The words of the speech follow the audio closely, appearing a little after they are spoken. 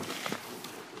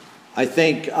I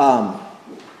think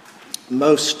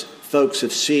most folks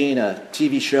have seen a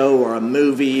TV show or a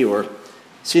movie or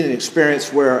seen an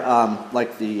experience where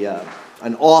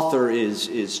an author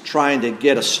is trying to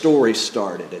get a story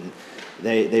started, and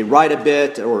they write a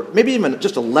bit, or maybe even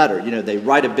just a letter. They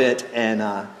write a bit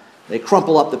and they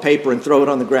crumple up the paper and throw it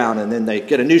on the ground, and then they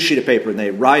get a new sheet of paper and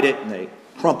they write it and they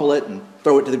crumple it and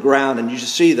throw it to the ground, and you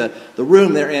just see the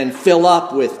room they're in fill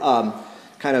up with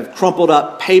kind of crumpled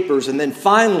up papers, and then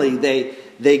finally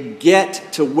they get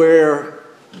to where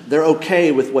they're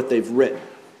okay with what they've written.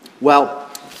 Well,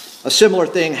 a similar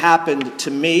thing happened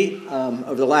to me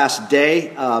over the last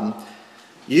day.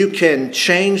 You can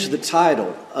change the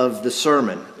title of the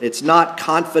sermon. It's not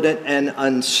confident and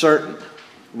uncertain.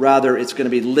 Rather, it's going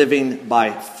to be living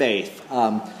by faith.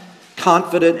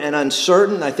 Confident and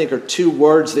uncertain, I think, are two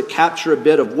words that capture a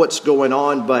bit of what's going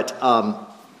on, but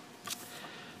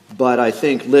I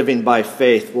think living by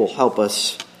faith will help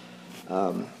us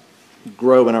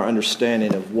grow in our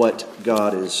understanding of what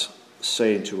God is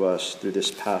saying to us through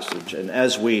this passage. And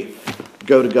as we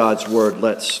go to God's Word,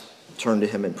 let's turn to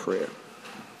Him in prayer.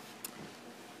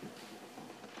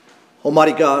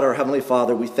 Almighty God, our Heavenly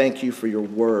Father, we thank You for Your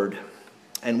Word.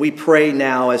 And we pray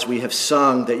now, as we have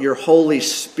sung, that Your Holy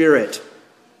Spirit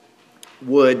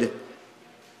would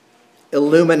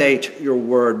illuminate Your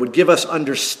Word, would give us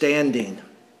understanding,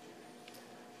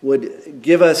 would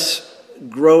give us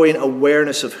growing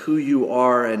awareness of who You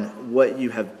are and what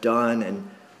You have done and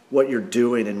what You're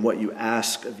doing and what You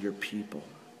ask of Your people.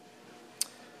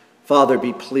 Father,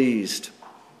 be pleased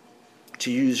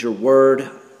to use Your Word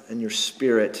and Your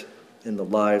Spirit in the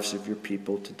lives of Your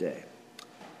people today.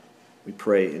 We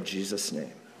pray in Jesus'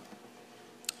 name.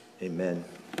 Amen.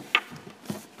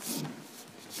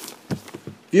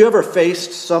 Have you ever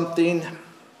faced something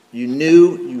you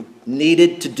knew you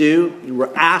needed to do, you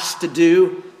were asked to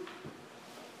do,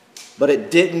 but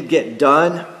it didn't get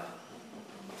done?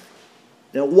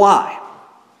 Now, why?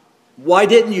 Why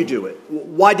didn't you do it?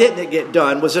 Why didn't it get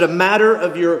done? Was it a matter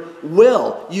of your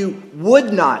will? You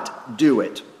would not do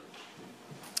it.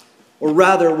 Or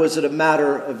rather, was it a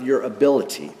matter of your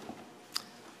ability?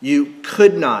 You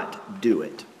could not do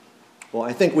it. Well,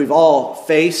 I think we've all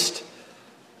faced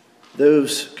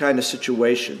those kind of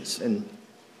situations. And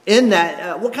in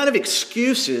that, what kind of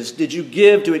excuses did you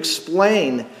give to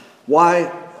explain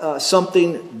why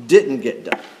something didn't get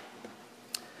done?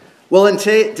 Well, in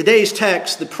today's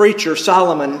text, the preacher,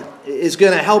 Solomon, is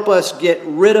going to help us get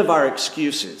rid of our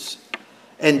excuses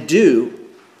and do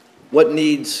what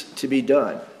needs to be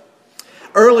done.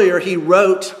 Earlier, he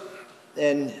wrote,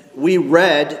 and we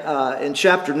read in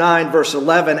chapter 9, verse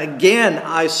 11, "Again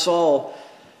I saw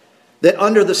that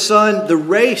under the sun the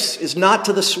race is not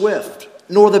to the swift,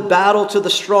 nor the battle to the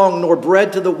strong, nor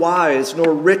bread to the wise,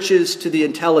 nor riches to the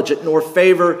intelligent, nor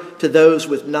favor to those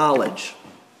with knowledge.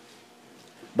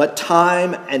 But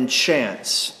time and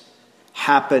chance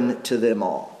happen to them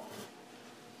all."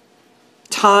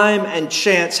 Time and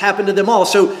chance happen to them all.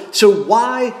 So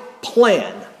why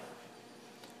plan?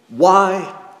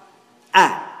 Why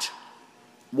act?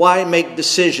 Why make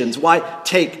decisions? Why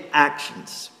take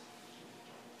actions?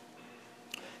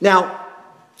 Now,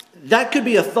 that could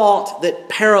be a thought that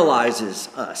paralyzes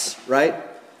us, right?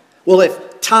 Well,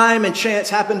 if time and chance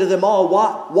happen to them all,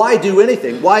 why do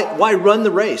anything? Why run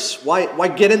the race? Why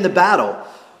get in the battle?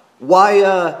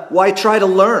 Why try to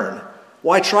learn?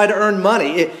 Why try to earn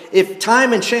money? If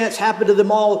time and chance happen to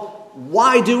them all,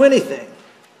 why do anything?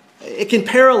 It can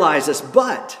paralyze us,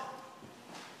 but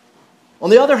on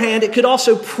the other hand, it could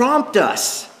also prompt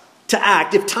us to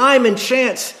act. If time and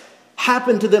chance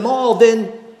happen to them all,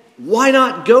 then why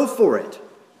not go for it?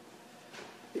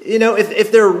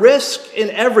 If there are risks in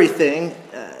everything,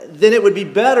 then it would be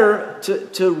better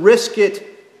to risk it,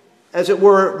 as it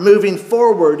were, moving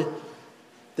forward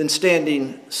than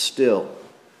standing still.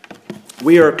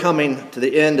 We are coming to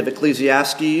the end of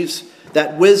Ecclesiastes,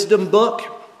 that wisdom book,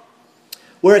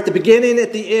 where at the beginning,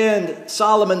 at the end,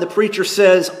 Solomon, the preacher,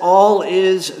 says, all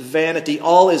is vanity.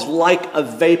 All is like a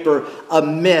vapor, a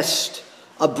mist,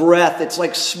 a breath. It's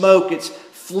like smoke. It's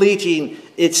fleeting.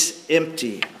 It's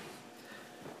empty.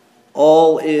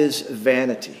 All is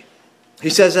vanity.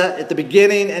 He says that at the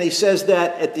beginning, and he says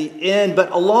that at the end. But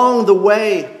along the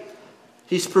way,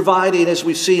 he's providing, as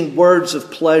we've seen, words of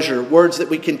pleasure, words that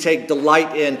we can take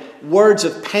delight in, words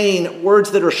of pain, words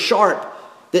that are sharp,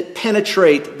 that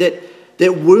penetrate, that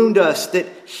wound us, that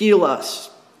heal us.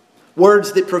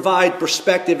 Words that provide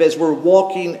perspective as we're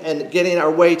walking and getting our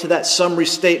way to that summary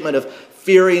statement of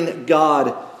fearing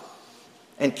God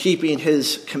and keeping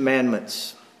His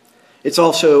commandments. It's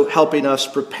also helping us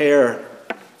prepare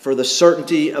for the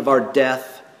certainty of our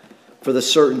death for the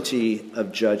certainty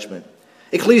of judgment.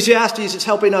 Ecclesiastes is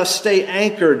helping us stay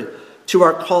anchored to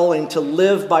our calling to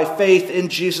live by faith in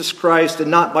Jesus Christ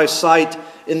and not by sight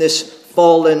in this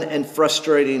fallen and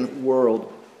frustrating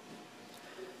world.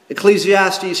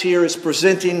 Ecclesiastes here is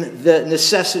presenting the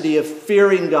necessity of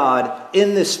fearing God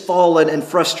in this fallen and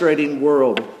frustrating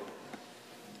world.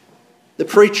 The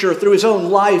preacher, through his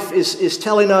own life, is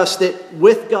telling us that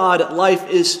with God, life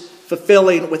is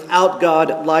fulfilling. Without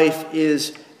God, life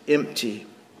is empty.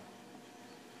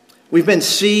 We've been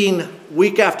seeing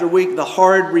week after week the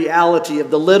hard reality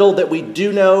of the little that we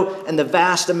do know and the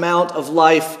vast amount of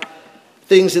life,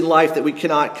 things in life that we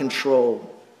cannot control.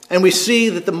 And we see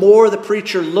that the more the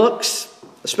preacher looks,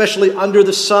 especially under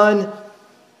the sun,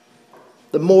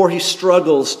 the more he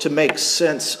struggles to make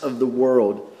sense of the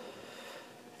world.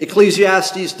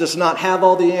 Ecclesiastes does not have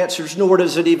all the answers, nor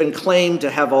does it even claim to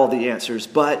have all the answers,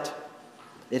 but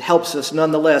it helps us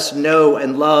nonetheless know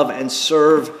and love and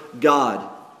serve God,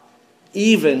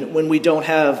 even when we don't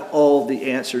have all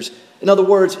the answers. In other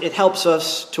words, it helps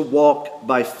us to walk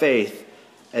by faith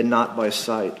and not by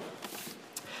sight.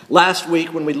 Last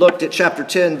week, when we looked at chapter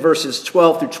 10, verses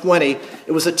 12 through 20,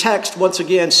 it was a text once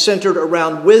again centered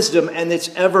around wisdom and its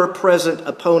ever-present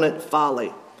opponent,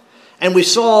 folly. And we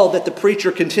saw that the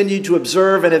preacher continued to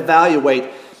observe and evaluate,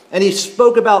 and he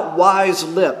spoke about wise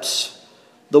lips,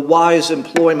 the wise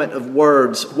employment of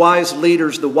words, wise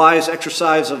leaders, the wise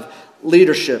exercise of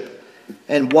leadership,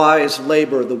 and wise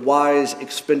labor, the wise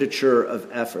expenditure of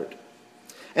effort.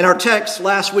 And our text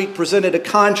last week presented a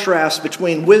contrast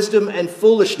between wisdom and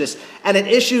foolishness, and it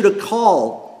issued a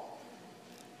call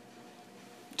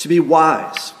to be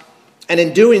wise. And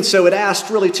in doing so, it asked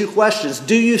really two questions.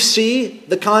 Do you see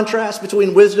the contrast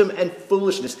between wisdom and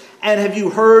foolishness? And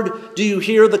do you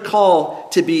hear the call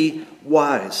to be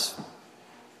wise?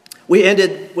 We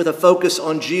ended with a focus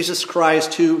on Jesus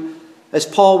Christ, who, as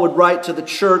Paul would write to the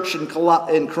church in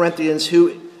Corinthians,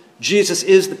 who Jesus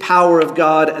is the power of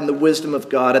God and the wisdom of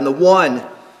God, and the one,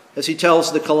 as he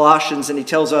tells the Colossians and he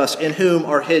tells us, in whom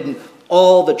are hidden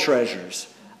all the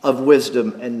treasures of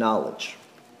wisdom and knowledge.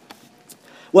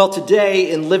 Well,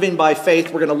 today in Living by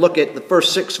Faith, we're going to look at the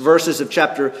first 6 verses of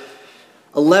chapter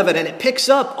 11, and it picks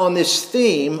up on this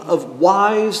theme of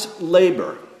wise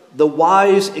labor, the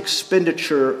wise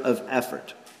expenditure of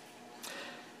effort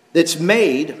that's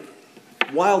made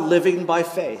while living by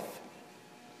faith.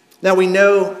 Now we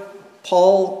know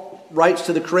Paul writes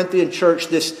to the Corinthian church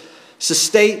this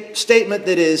statement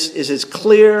that is as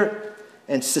clear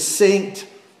and succinct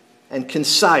and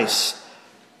concise.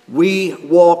 We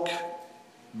walk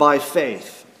by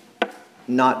faith,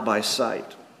 not by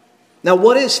sight. Now,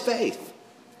 what is faith?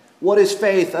 What is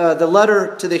faith? The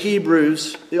letter to the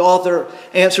Hebrews, the author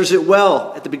answers it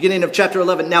well at the beginning of chapter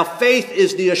 11. Now, faith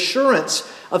is the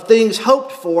assurance of things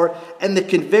hoped for and the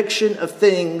conviction of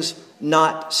things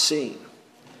not seen.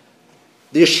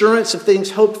 The assurance of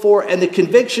things hoped for and the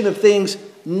conviction of things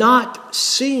not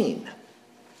seen.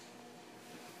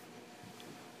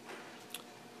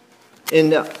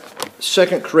 In 2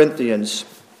 Corinthians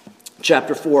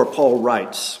chapter 4, Paul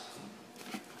writes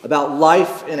about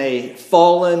life in a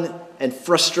fallen and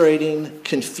frustrating,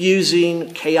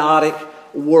 confusing, chaotic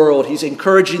world. He's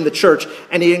encouraging the church,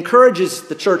 and he encourages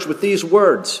the church with these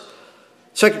words.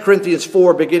 2 Corinthians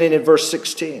 4, beginning in verse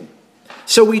 16.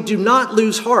 So we do not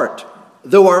lose heart.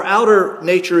 Though our outer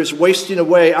nature is wasting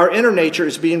away, our inner nature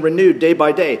is being renewed day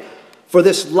by day. For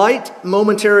this light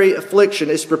momentary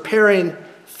affliction is preparing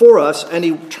for us an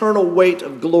eternal weight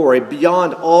of glory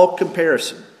beyond all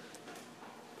comparison.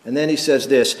 And then he says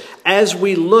this, as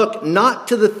we look not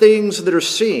to the things that are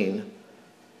seen,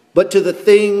 but to the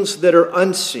things that are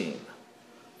unseen.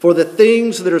 For the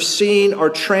things that are seen are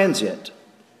transient,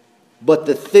 but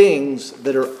the things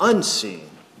that are unseen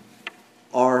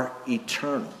are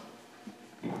eternal.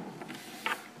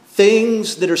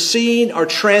 Things that are seen are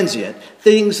transient.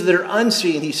 Things that are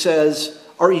unseen, he says,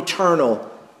 are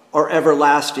eternal, are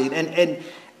everlasting.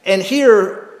 And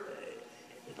here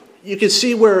you can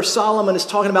see where Solomon is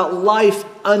talking about life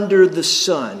under the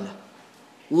sun.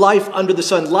 Life under the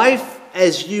sun. Life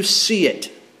as you see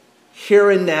it here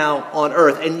and now on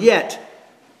earth. And yet,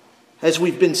 as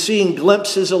we've been seeing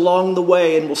glimpses along the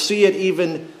way, and we'll see it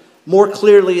even more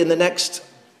clearly in the next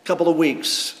couple of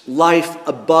weeks, life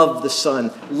above the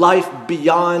sun, life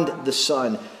beyond the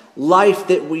sun, life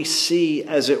that we see,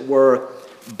 as it were,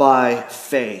 by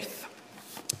faith.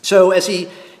 So as he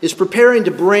is preparing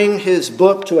to bring his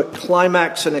book to a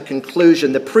climax and a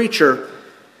conclusion, the preacher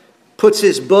puts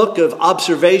his book of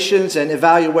observations and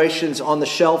evaluations on the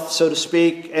shelf, so to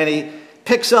speak, and he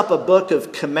picks up a book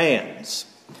of commands.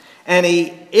 And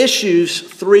he issues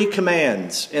 3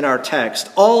 commands in our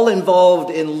text, all involved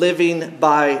in living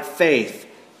by faith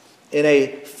in a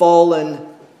fallen,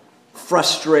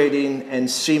 frustrating, and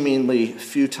seemingly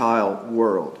futile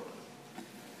world.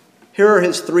 Here are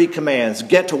his 3 commands.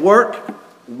 Get to work,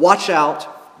 watch out,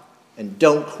 and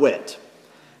don't quit.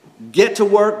 Get to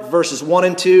work, verses 1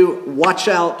 and 2. Watch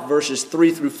out, verses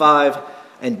 3 through 5.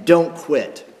 And don't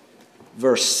quit,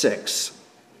 verse 6.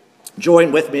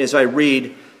 Join with me as I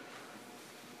read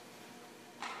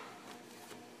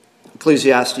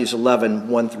Ecclesiastes 11,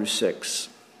 1 through 6.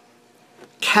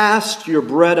 Cast your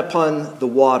bread upon the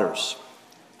waters,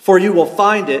 for you will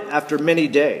find it after many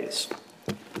days.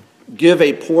 Give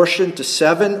a portion to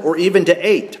 7 or even to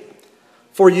 8,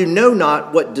 for you know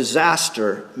not what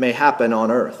disaster may happen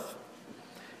on earth.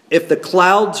 If the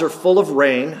clouds are full of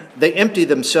rain, they empty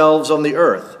themselves on the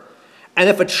earth. And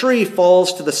if a tree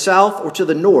falls to the south or to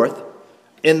the north,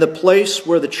 in the place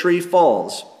where the tree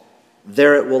falls,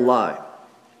 there it will lie.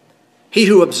 He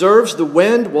who observes the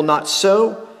wind will not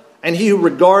sow, and he who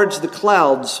regards the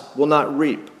clouds will not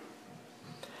reap.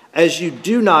 As you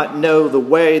do not know the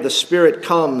way the Spirit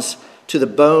comes to the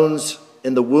bones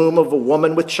in the womb of a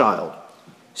woman with child,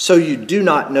 so you do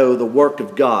not know the work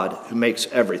of God who makes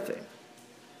everything.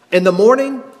 In the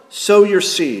morning, sow your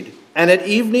seed, and at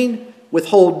evening,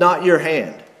 withhold not your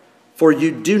hand, for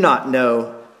you do not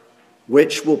know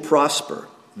which will prosper,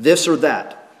 this or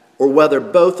that, or whether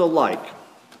both alike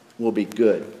will be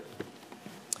good.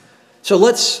 So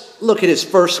let's look at his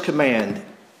first command,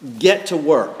 get to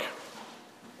work,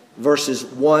 verses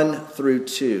 1 through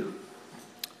 2,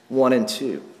 1 and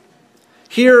 2.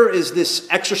 Here is this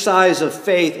exercise of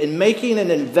faith in making an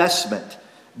investment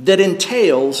that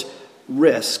entails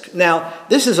risk. Now,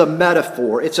 this is a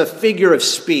metaphor. It's a figure of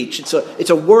speech. It's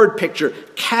a word picture.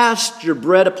 Cast your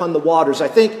bread upon the waters. I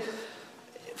think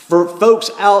for folks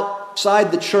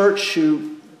outside the church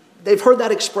who they've heard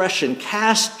that expression,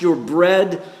 cast your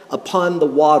bread upon the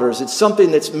waters. It's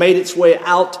something that's made its way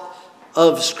out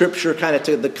of Scripture kind of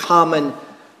to the common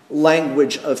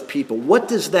language of people. What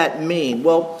does that mean?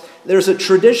 Well, there's a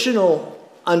traditional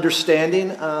understanding.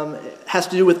 It has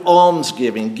to do with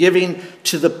almsgiving, giving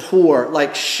to the poor,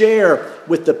 like share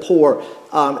with the poor.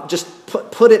 Just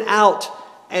put it out,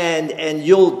 and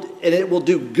it will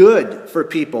do good for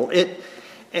people.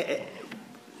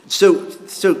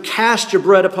 So cast your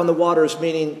bread upon the waters,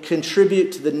 meaning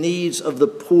contribute to the needs of the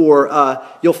poor.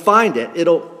 You'll find it.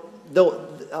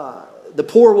 The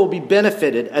poor will be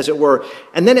benefited, as it were.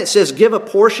 And then it says, give a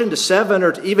portion to 7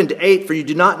 or even to 8, for you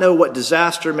do not know what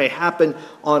disaster may happen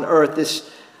on earth. This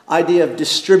idea of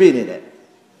distributing it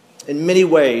in many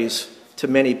ways to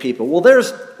many people. Well,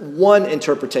 there's one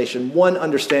interpretation, one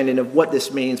understanding of what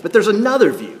this means. But there's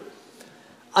another view.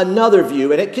 And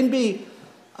it can be...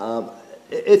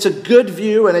 it's a good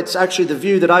view, and it's actually the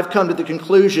view that I've come to the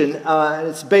conclusion. And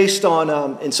it's based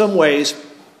on, in some ways,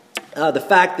 the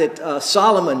fact that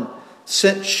Solomon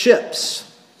sent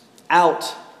ships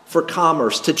out for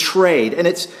commerce, to trade. And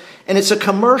it's a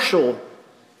commercial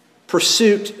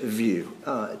pursuit view.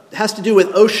 It has to do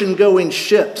with ocean-going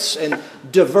ships and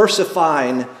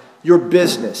diversifying your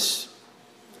business.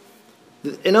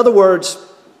 In other words,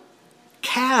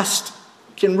 cast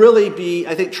can really be,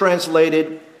 I think,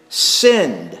 translated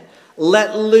send,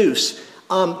 let loose.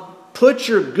 Put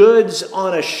your goods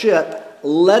on a ship,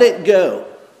 let it go.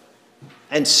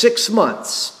 And 6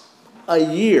 months, a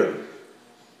year,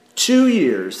 2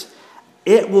 years,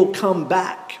 it will come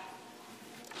back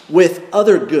with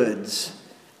other goods,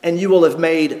 and you will have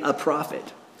made a profit.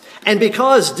 And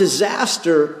because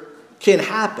disaster can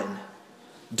happen,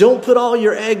 don't put all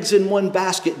your eggs in one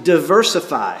basket.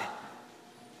 Diversify.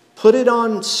 Put it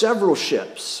on several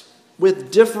ships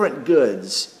with different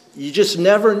goods. You just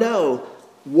never know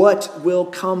what will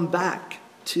come back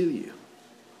to you.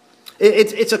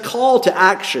 It's a call to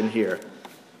action here.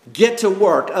 Get to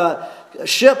work.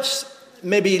 Ships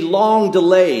may be long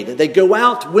delayed. They go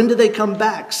out. When do they come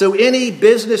back? So any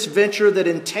business venture that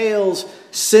entails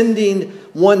sending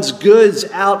one's goods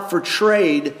out for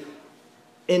trade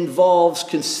involves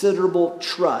considerable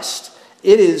trust.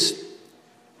 It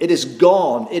is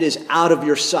gone. It is out of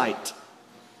your sight.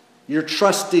 You're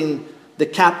trusting the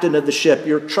captain of the ship.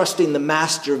 You're trusting the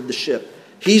master of the ship.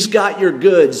 He's got your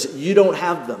goods. You don't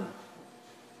have them.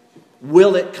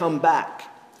 Will it come back?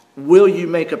 Will you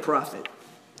make a profit?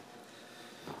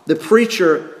 The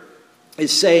preacher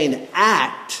is saying,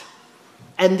 act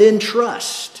and then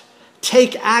trust.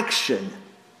 Take action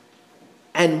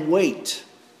and wait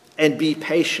and be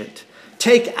patient.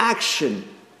 Take action.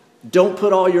 Don't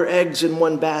put all your eggs in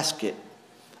one basket.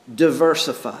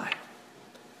 Diversify.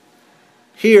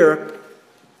 Here,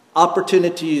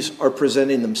 Opportunities are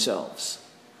presenting themselves.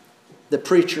 The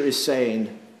preacher is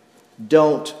saying,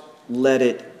 don't let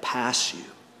it pass you.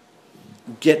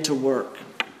 Get to work.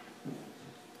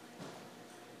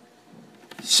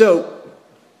 So,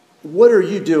 what are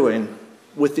you doing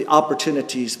with the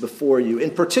opportunities before you?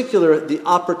 In particular, the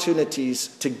opportunities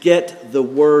to get the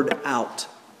word out.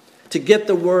 To get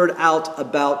the word out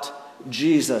about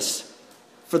Jesus,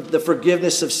 for the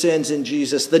forgiveness of sins in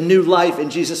Jesus, the new life in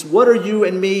Jesus. What are you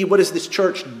and me, what is this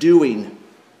church doing?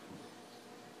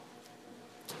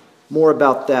 More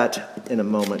about that in a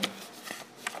moment.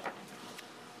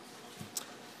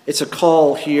 It's a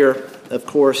call here, of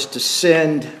course, to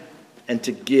send and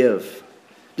to give.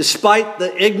 Despite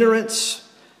the ignorance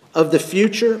of the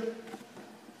future,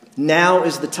 now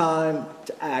is the time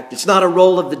to act. It's not a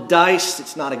roll of the dice.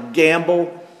 It's not a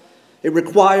gamble. It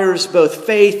requires both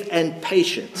faith and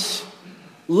patience.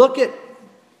 Look at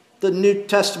the New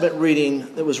Testament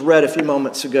reading that was read a few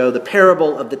moments ago, the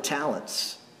parable of the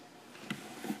talents.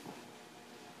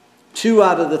 2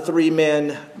 out of the 3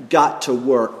 men got to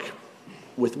work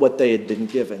with what they had been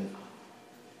given.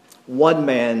 1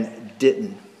 man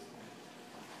didn't.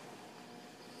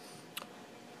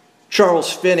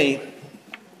 Charles Finney,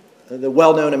 the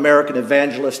well-known American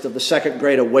evangelist of the Second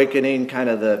Great Awakening, kind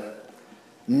of the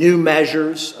new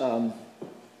measures,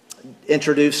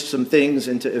 introduced some things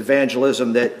into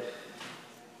evangelism that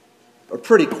are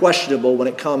pretty questionable when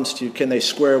it comes to can they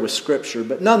square with Scripture.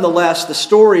 But nonetheless, the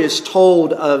story is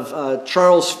told of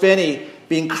Charles Finney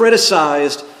being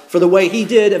criticized for the way he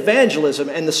did evangelism.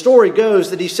 And the story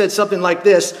goes that he said something like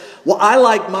this: well, I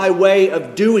like my way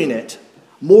of doing it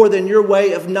more than your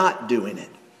way of not doing it.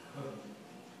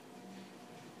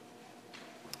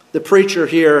 The preacher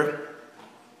here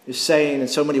is saying in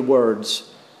so many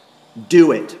words,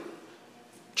 do it,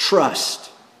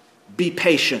 trust, be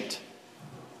patient,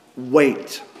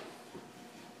 wait,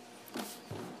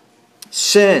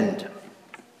 send,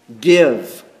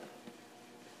 give,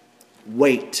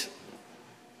 wait.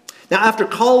 Now, after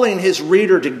calling his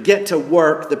reader to get to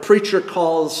work, the preacher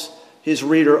calls his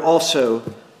reader also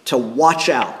to watch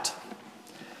out.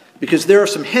 Because there are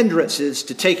some hindrances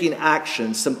to taking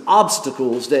action, some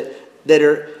obstacles that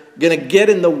are going to get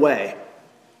in the way.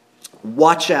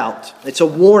 Watch out. It's a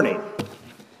warning.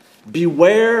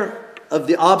 Beware of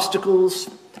the obstacles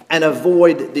and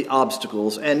avoid the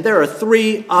obstacles. And there are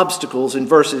 3 obstacles in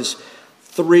verses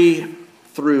 3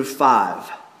 through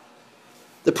 5.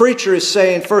 The preacher is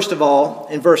saying, first of all,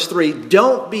 in verse 3,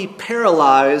 don't be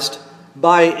paralyzed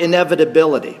by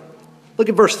inevitability. Look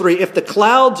at verse 3. If the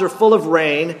clouds are full of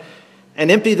rain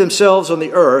and empty themselves on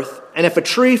the earth, and if a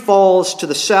tree falls to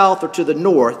the south or to the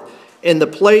north, in the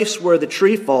place where the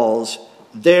tree falls,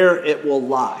 there it will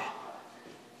lie.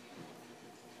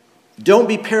 Don't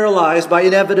be paralyzed by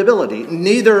inevitability.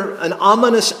 Neither an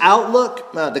ominous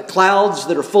outlook, the clouds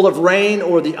that are full of rain,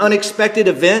 or the unexpected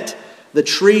event, the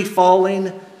tree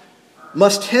falling,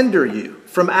 must hinder you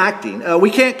from acting. We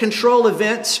can't control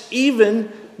events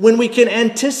even when we can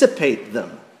anticipate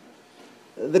them.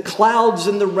 The clouds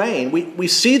and the rain. We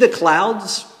see the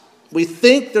clouds. We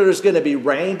think there's going to be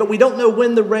rain, but we don't know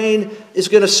when the rain is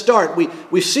going to start.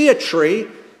 We see a tree.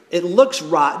 It looks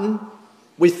rotten.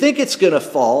 We think it's going to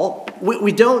fall.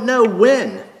 We don't know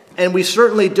when, and we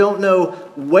certainly don't know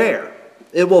where.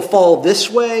 It will fall this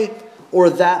way or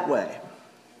that way.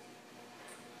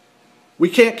 We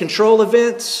can't control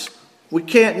events. We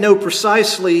can't know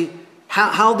precisely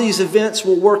how these events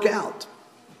will work out.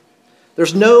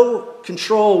 There's no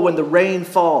control when the rain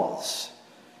falls.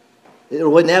 It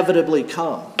will inevitably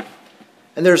come.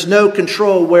 And there's no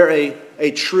control where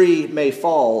a tree may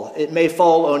fall. It may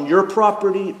fall on your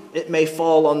property. It may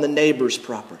fall on the neighbor's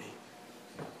property.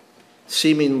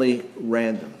 Seemingly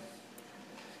random.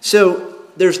 So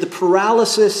there's the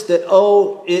paralysis that,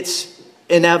 it's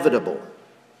inevitable.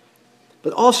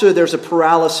 But also there's a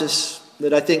paralysis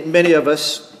that I think many of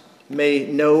us may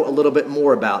know a little bit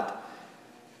more about.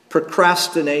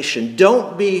 Procrastination.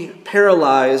 Don't be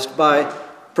paralyzed by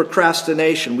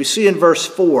procrastination. We see in verse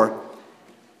 4,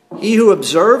 he who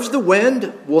observes the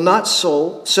wind will not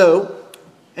sow,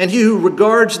 and he who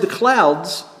regards the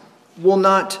clouds will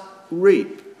not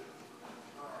reap.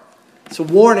 It's a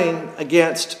warning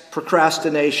against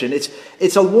procrastination.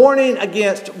 It's a warning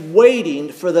against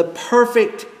waiting for the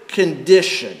perfect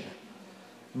condition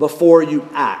before you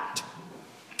act.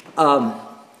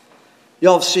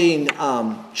 Y'all have seen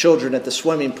children at the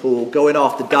swimming pool going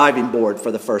off the diving board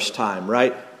for the first time,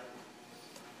 right?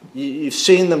 You've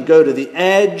seen them go to the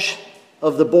edge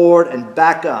of the board and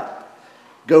back up.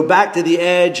 Go back to the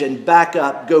edge and back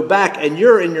up. Go back, and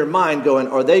you're in your mind going,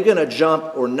 are they going to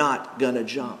jump or not going to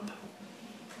jump?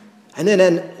 And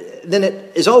then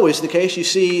it is always the case, you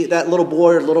see that little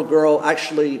boy or little girl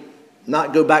actually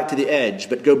not go back to the edge,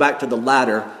 but go back to the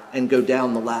ladder and go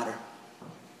down the ladder.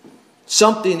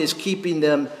 Something is keeping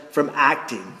them from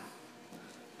acting.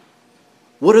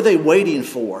 What are they waiting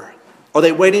for? Are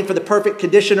they waiting for the perfect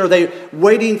condition? Or are they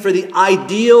waiting for the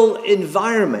ideal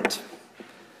environment?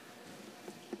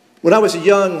 When I was a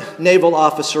young naval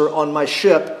officer on my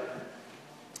ship,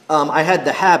 I had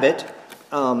the habit,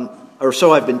 or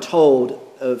so I've been told,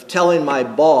 of telling my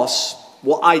boss,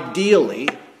 well, ideally,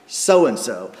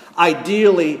 so-and-so.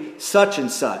 Ideally, such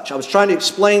and such. I was trying to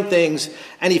explain things,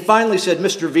 and he finally said,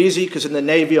 Mr. Veazey, because in the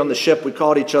Navy on the ship we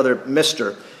called each other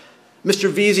Mr.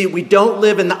 Mr. Veazey, we don't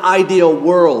live in the ideal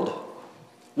world.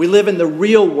 We live in the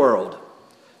real world.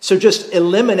 So just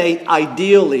eliminate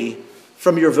ideally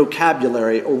from your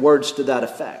vocabulary, or words to that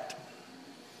effect.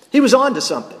 He was on to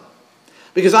something.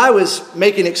 Because I was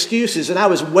making excuses and I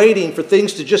was waiting for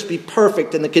things to just be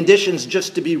perfect and the conditions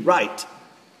just to be right.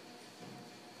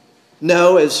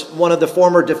 No, as one of the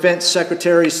former defense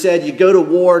secretaries said, you go to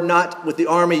war not with the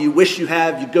army you wish you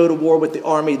have, you go to war with the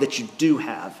army that you do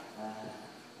have.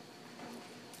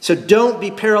 So don't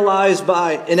be paralyzed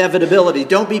by inevitability.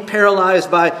 Don't be paralyzed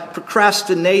by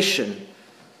procrastination.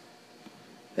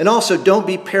 And also don't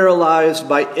be paralyzed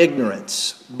by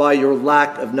ignorance, by your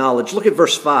lack of knowledge. Look at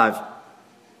verse 5.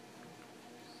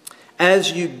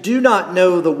 As you do not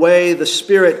know the way the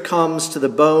Spirit comes to the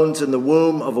bones in the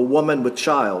womb of a woman with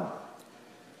child,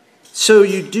 so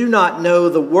you do not know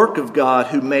the work of God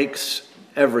who makes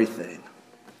everything.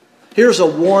 Here's a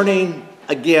warning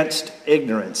against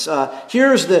ignorance.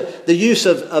 Here's the use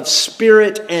of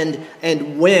spirit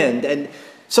and wind. And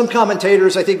some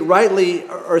commentators, I think rightly,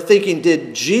 are thinking,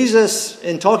 did Jesus,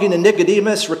 in talking to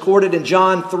Nicodemus, recorded in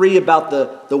John 3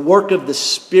 about the work of the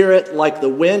Spirit like the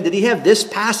wind, did he have this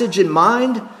passage in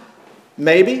mind?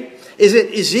 Maybe. Is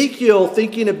it Ezekiel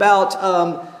thinking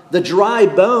about the dry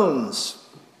bones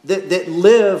that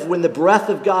live when the breath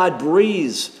of God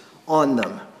breathes on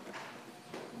them?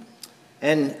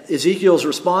 And Ezekiel's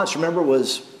response, remember,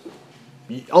 was,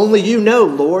 only you know,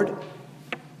 Lord.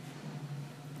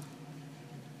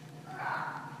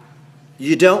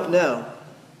 You don't know.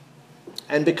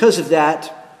 And because of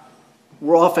that,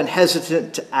 we're often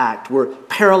hesitant to act. We're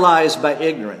paralyzed by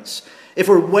ignorance. If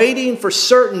we're waiting for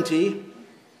certainty,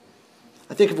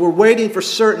 I think if we're waiting for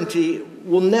certainty,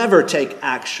 we'll never take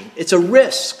action. It's a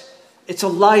risk. It's a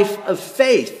life of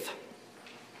faith.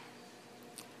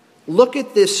 Look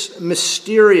at this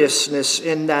mysteriousness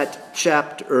in that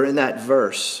chapter, or in that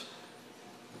verse.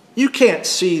 You can't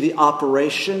see the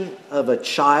operation of a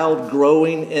child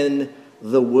growing in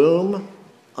the womb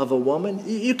of a woman.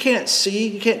 You can't see,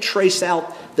 you can't trace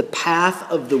out the path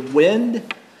of the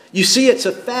wind. You see its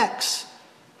effects,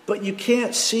 but you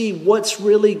can't see what's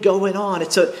really going on.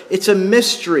 It's a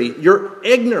mystery. You're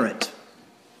ignorant.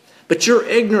 But your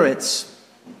ignorance,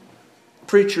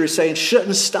 preacher is saying,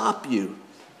 shouldn't stop you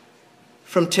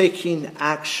from taking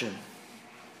action.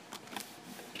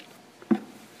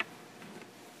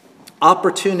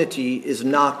 Opportunity is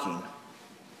knocking.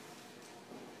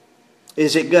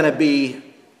 Is it going to be,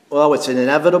 well, it's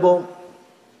inevitable?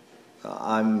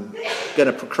 I'm going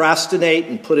to procrastinate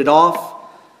and put it off.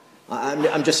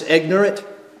 I'm just ignorant.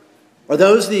 Are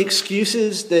those the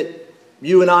excuses that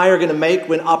you and I are going to make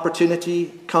when opportunity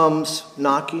comes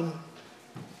knocking?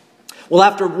 Well,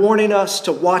 after warning us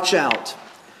to watch out,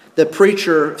 the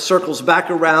preacher circles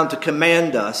back around to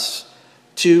command us,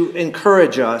 to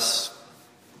encourage us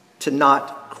to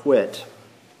not quit.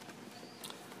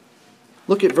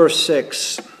 Look at verse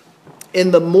 6.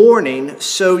 In the morning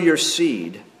sow your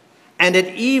seed, and at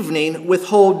evening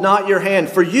withhold not your hand,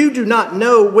 for you do not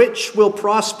know which will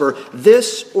prosper,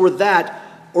 this or that,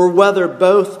 or whether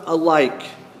both alike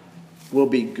will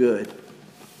be good.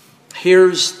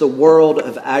 Here's the world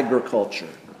of agriculture,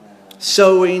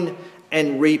 sowing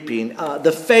and reaping.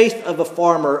 The faith of a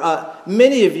farmer.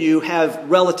 Many of you have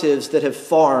relatives that have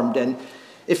farmed, and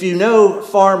if you know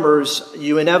farmers,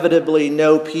 you inevitably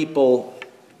know people,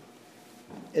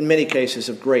 in many cases,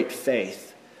 of great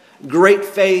faith. Great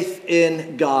faith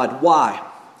in God. Why?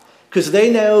 Because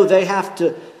they know they have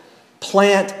to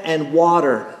plant and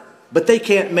water, but they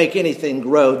can't make anything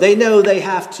grow. They know they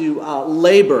have to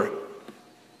labor,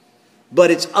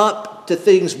 but it's up to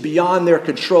things beyond their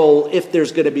control if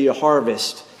there's going to be a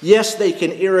harvest. Yes, they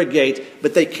can irrigate,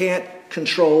 but they can't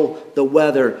control the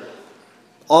weather.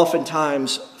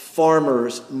 Oftentimes,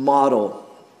 farmers model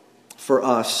for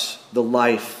us the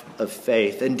life of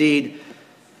faith. Indeed,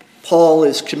 Paul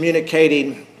is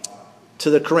communicating to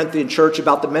the Corinthian church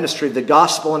about the ministry of the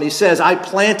gospel, and he says, I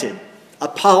planted,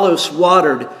 Apollos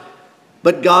watered,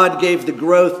 But God gave the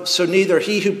growth, so neither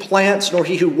he who plants nor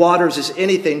he who waters is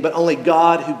anything, but only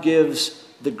God who gives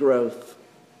the growth.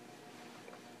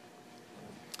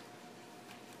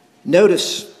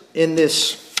 Notice in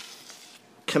this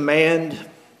command,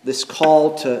 this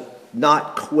call to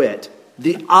not quit,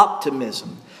 the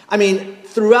optimism. I mean,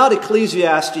 throughout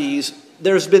Ecclesiastes,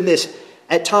 there's been this,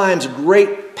 at times,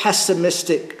 great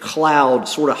pessimistic cloud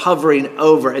sort of hovering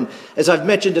over. And as I've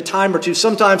mentioned a time or two,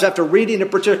 sometimes after reading a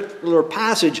particular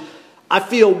passage, I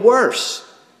feel worse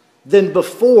than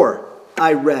before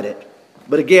I read it.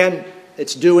 But again,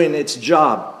 it's doing its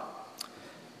job.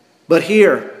 But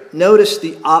here, notice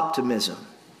the optimism.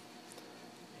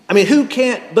 I mean, who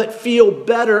can't but feel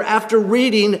better after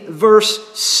reading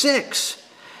verse 6?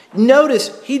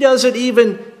 Notice he doesn't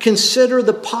even consider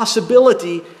the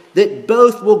possibility that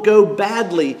both will go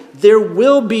badly. There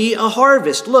will be a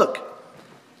harvest. Look,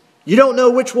 you don't know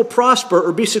which will prosper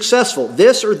or be successful,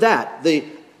 this or that. The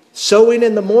sowing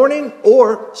in the morning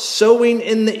or sowing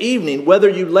in the evening. Whether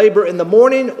you labor in the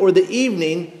morning or the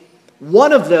evening,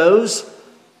 one of those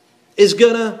is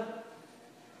going to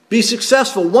be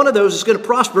successful. One of those is going to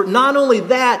prosper. Not only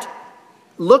that,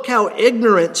 look how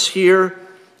ignorance here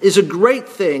is a great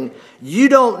thing. You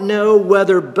don't know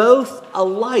whether both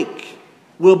alike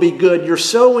will be good. You're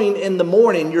sowing in the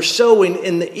morning, you're sowing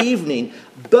in the evening.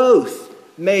 Both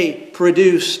may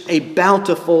produce a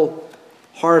bountiful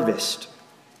harvest.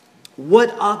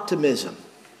 What optimism?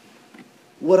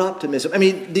 What optimism? I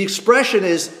mean, the expression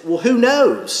is, well, who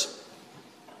knows?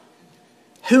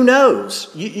 Who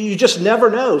knows? You just never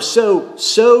know. So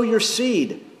sow your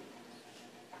seed.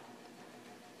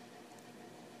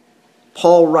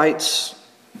 Paul writes,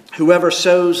 whoever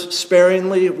sows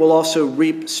sparingly will also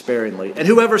reap sparingly. And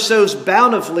whoever sows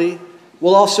bountifully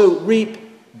will also reap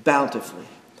bountifully.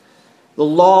 The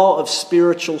law of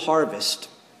spiritual harvest.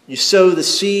 You sow the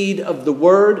seed of the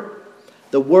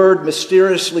word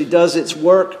mysteriously does its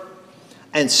work,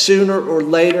 and sooner or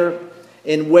later,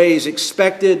 in ways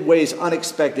expected, ways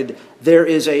unexpected, there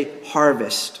is a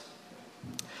harvest.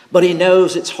 But he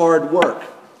knows it's hard work.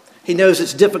 He knows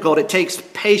it's difficult. It takes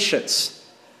patience,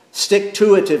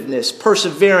 stick-to-itiveness,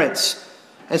 perseverance.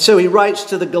 And so he writes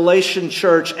to the Galatian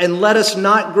church, and let us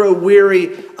not grow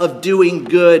weary of doing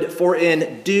good, for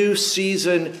in due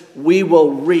season we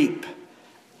will reap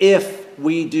if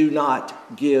we do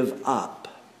not give up.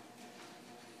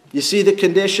 You see the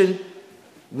condition?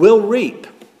 We'll reap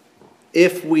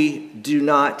if we do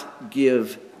not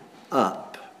give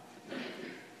up.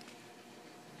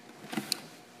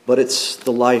 But it's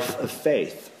the life of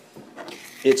faith.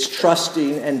 It's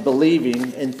trusting and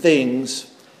believing in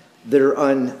things that are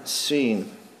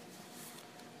unseen.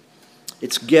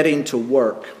 It's getting to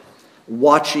work,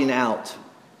 watching out,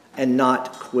 and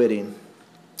not quitting.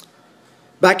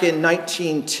 Back in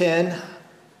 1910,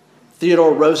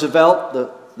 Theodore Roosevelt,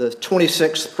 the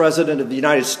 26th President of the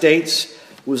United States,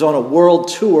 was on a world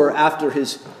tour after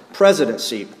his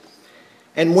presidency.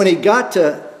 And when he got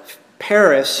to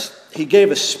Paris, he gave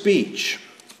a speech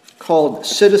called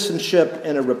Citizenship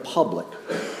in a Republic,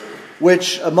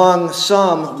 which among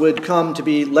some would come to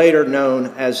be later known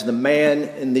as the man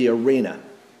in the arena.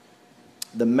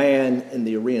 The man in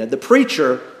the arena. The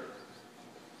preacher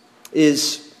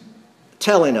is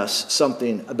telling us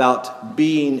something about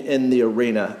being in the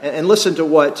arena. And listen to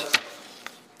what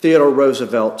Theodore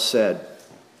Roosevelt said.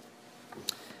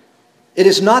 It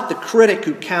is not the critic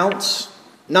who counts,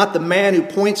 not the man who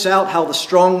points out how the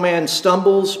strong man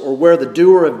stumbles or where the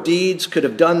doer of deeds could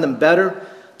have done them better.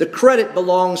 The credit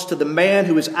belongs to the man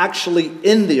who is actually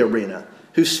in the arena,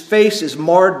 whose face is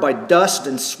marred by dust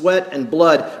and sweat and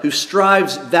blood, who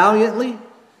strives valiantly,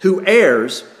 who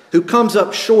errs, who comes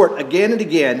up short again and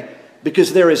again,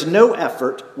 because there is no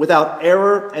effort without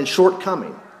error and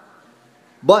shortcoming,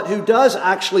 but who does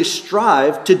actually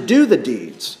strive to do the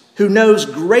deeds, who knows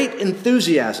great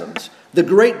enthusiasms, the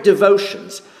great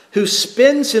devotions, who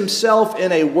spends himself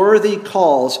in a worthy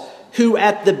cause, who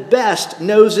at the best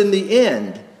knows in the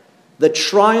end the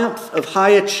triumph of high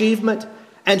achievement,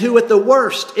 and who at the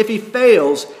worst, if he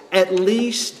fails, at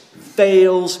least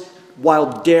fails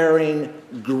while daring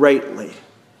greatly,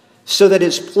 so that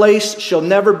his place shall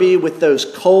never be with those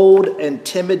cold and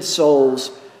timid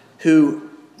souls who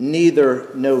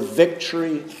neither know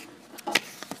victory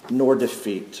nor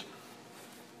defeat.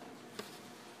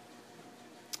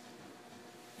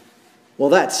 Well,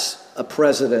 that's a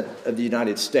president of the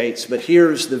United States, but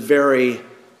here's the very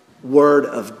word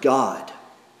of God.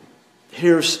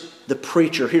 Here's the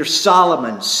preacher. Here's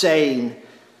Solomon saying,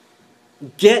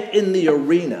 get in the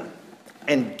arena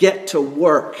and get to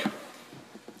work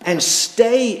and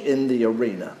stay in the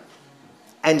arena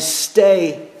and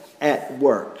stay at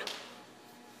work.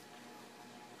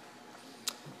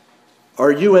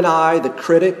 Are you and I the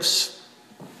critics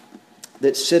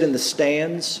that sit in the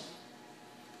stands?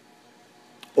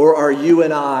 Or are you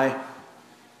and I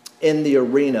in the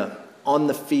arena, on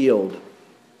the field,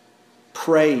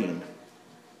 praying,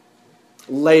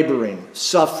 laboring,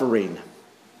 suffering,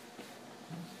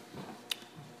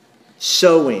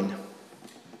 sowing,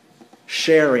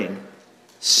 sharing,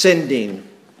 sending,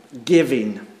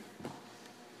 giving?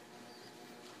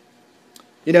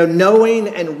 You know, knowing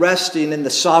and resting in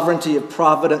the sovereignty of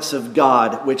providence of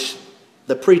God, which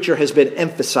the preacher has been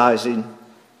emphasizing,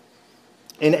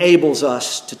 enables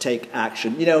us to take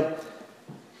action. You know,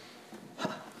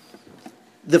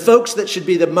 the folks that should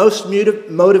be the most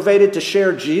motivated to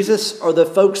share Jesus are the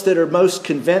folks that are most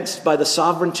convinced by the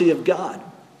sovereignty of God.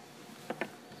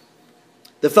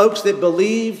 The folks that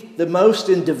believe the most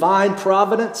in divine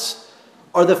providence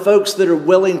are the folks that are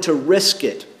willing to risk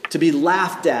it, to be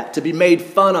laughed at, to be made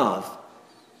fun of.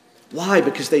 Why?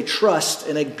 Because they trust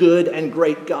in a good and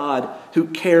great God who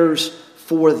cares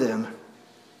for them.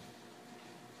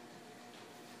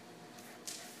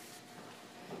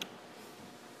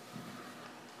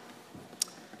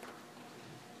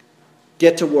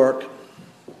 Get to work.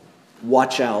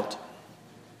 Watch out.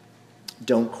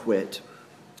 Don't quit.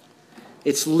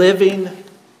 It's living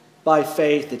by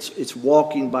faith. It's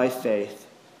walking by faith,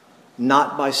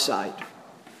 not by sight.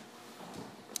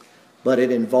 But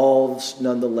it involves,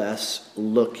 nonetheless,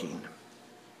 looking.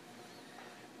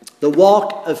 The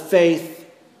walk of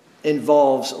faith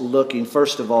involves looking.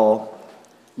 First of all,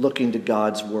 looking to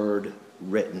God's word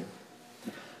written.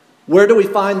 Where do we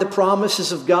find the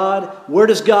promises of God? Where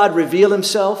does God reveal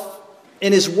himself?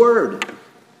 In his word.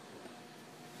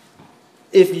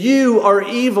 If you are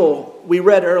evil, we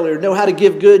read earlier, know how to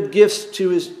give good gifts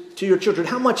to your children,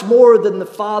 how much more than the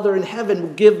Father in heaven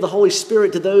will give the Holy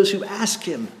Spirit to those who ask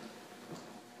him?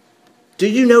 Do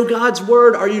you know God's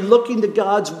word? Are you looking to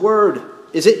God's word?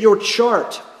 Is it your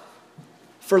chart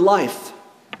for life?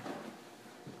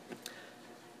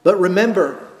 But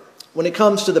remember, when it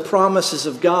comes to the promises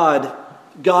of God,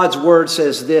 God's word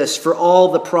says this: for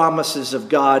all the promises of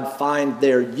God find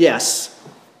their yes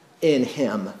in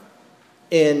him,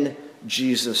 in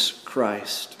Jesus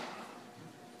Christ.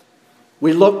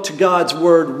 We look to God's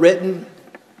word written,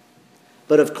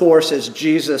 but of course, as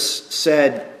Jesus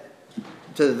said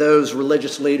to those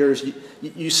religious leaders,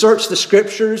 you search the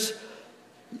scriptures,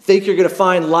 think you're going to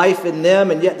find life in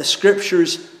them, and yet the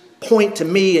scriptures point to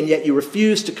me, and yet you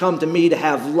refuse to come to me to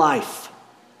have life.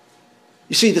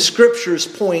 You see, the scriptures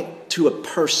point to a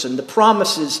person. The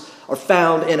promises are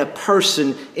found in a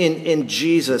person, in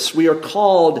Jesus. We are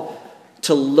called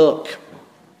to look.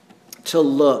 To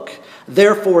look.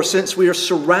 Therefore, since we are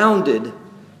surrounded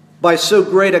by so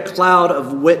great a cloud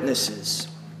of witnesses,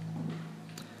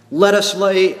 let us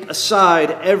lay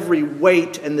aside every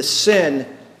weight and the sin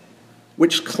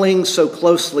which clings so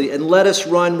closely, and let us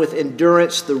run with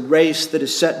endurance the race that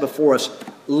is set before us,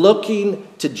 looking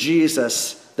to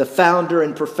Jesus, the founder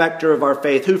and perfecter of our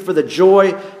faith, who for the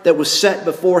joy that was set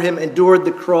before him endured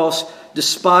the cross,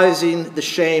 despising the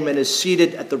shame, and is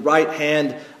seated at the right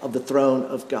hand of the throne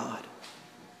of God.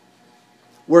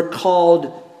 We're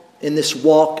called in this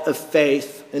walk of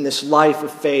faith, in this life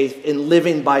of faith, in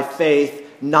living by faith,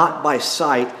 not by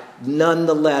sight,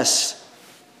 nonetheless,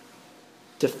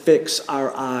 to fix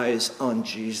our eyes on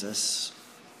Jesus.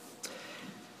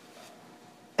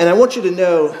 And I want you to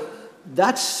know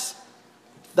that's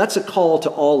a call to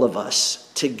all of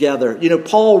us together. You know,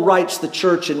 Paul writes the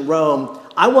church in Rome,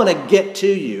 I want to get to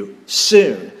you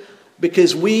soon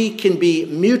because we can be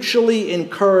mutually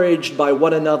encouraged by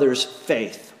one another's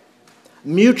faith.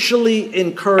 Mutually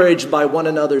encouraged by one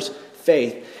another's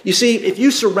faith. You see, if you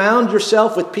surround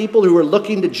yourself with people who are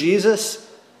looking to Jesus,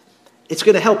 it's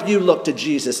going to help you look to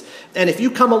Jesus. And if you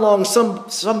come along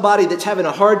somebody that's having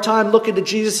a hard time looking to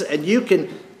Jesus, and you can,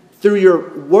 through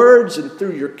your words and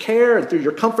through your care and through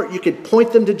your comfort, you can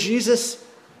point them to Jesus,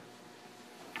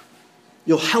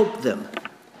 you'll help them.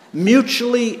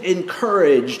 Mutually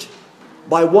encouraged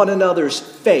by one another's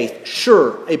faith.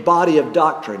 Sure, a body of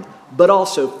doctrine, but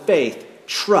also faith,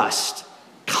 trust,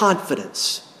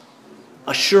 confidence,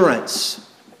 assurance.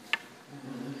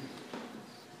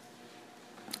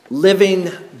 Living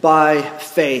by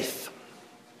faith.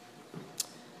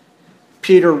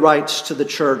 Peter writes to the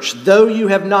church, though you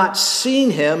have not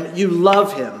seen him, you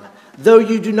love him. Though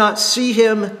you do not see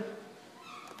him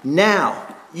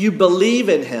now, you believe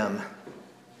in him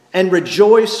and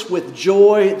rejoice with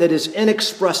joy that is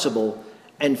inexpressible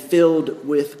and filled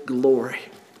with glory.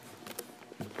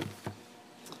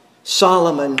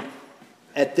 Solomon,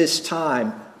 at this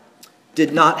time,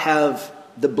 did not have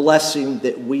the blessing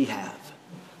that we have.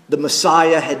 The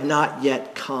Messiah had not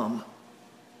yet come.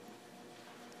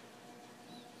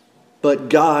 But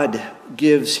God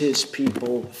gives his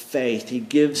people faith. He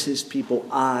gives his people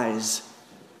eyes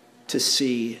to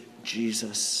see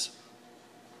Jesus.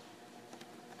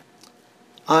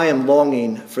 I am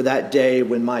longing for that day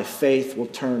when my faith will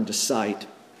turn to sight.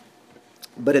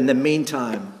 But in the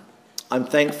meantime, I'm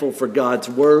thankful for God's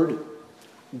word,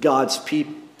 God's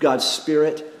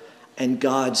Spirit, and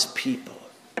God's people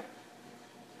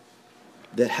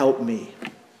that help me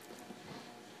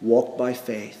walk by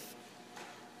faith,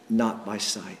 not by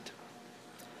sight.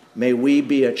 May we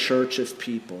be a church of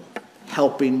people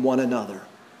helping one another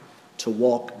to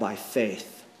walk by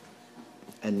faith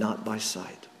and not by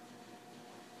sight.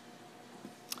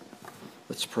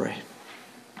 Let's pray.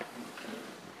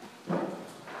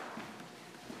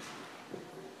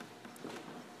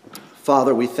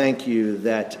 Father, we thank you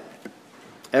that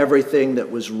everything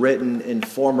that was written in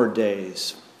former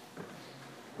days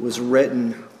was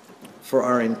written for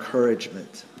our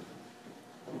encouragement,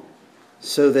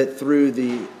 so that through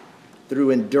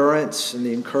endurance and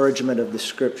the encouragement of the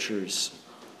Scriptures,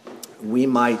 we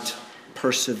might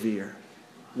persevere,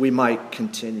 we might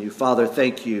continue. Father,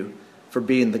 thank you for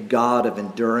being the God of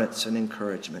endurance and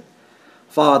encouragement.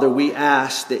 Father, we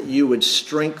ask that you would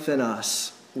strengthen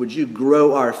us. Would you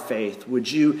grow our faith? Would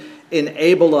you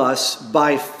enable us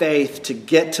by faith to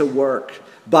get to work,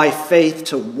 by faith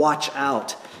to watch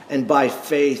out, and by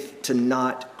faith to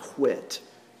not quit?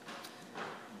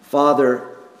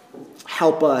 Father,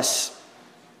 help us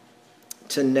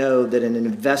to know that an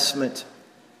investment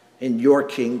in your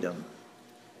kingdom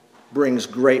brings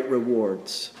great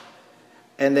rewards,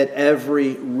 and that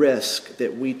every risk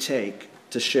that we take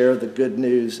to share the good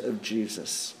news of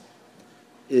Jesus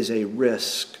is a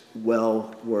risk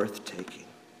well worth taking.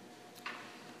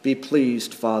 Be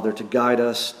pleased, Father, to guide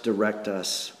us, direct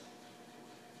us.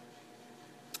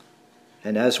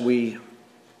 And as we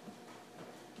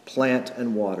plant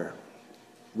and water,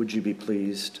 would you be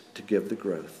pleased to give the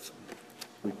growth?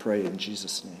 We pray in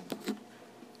Jesus' name.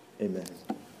 Amen.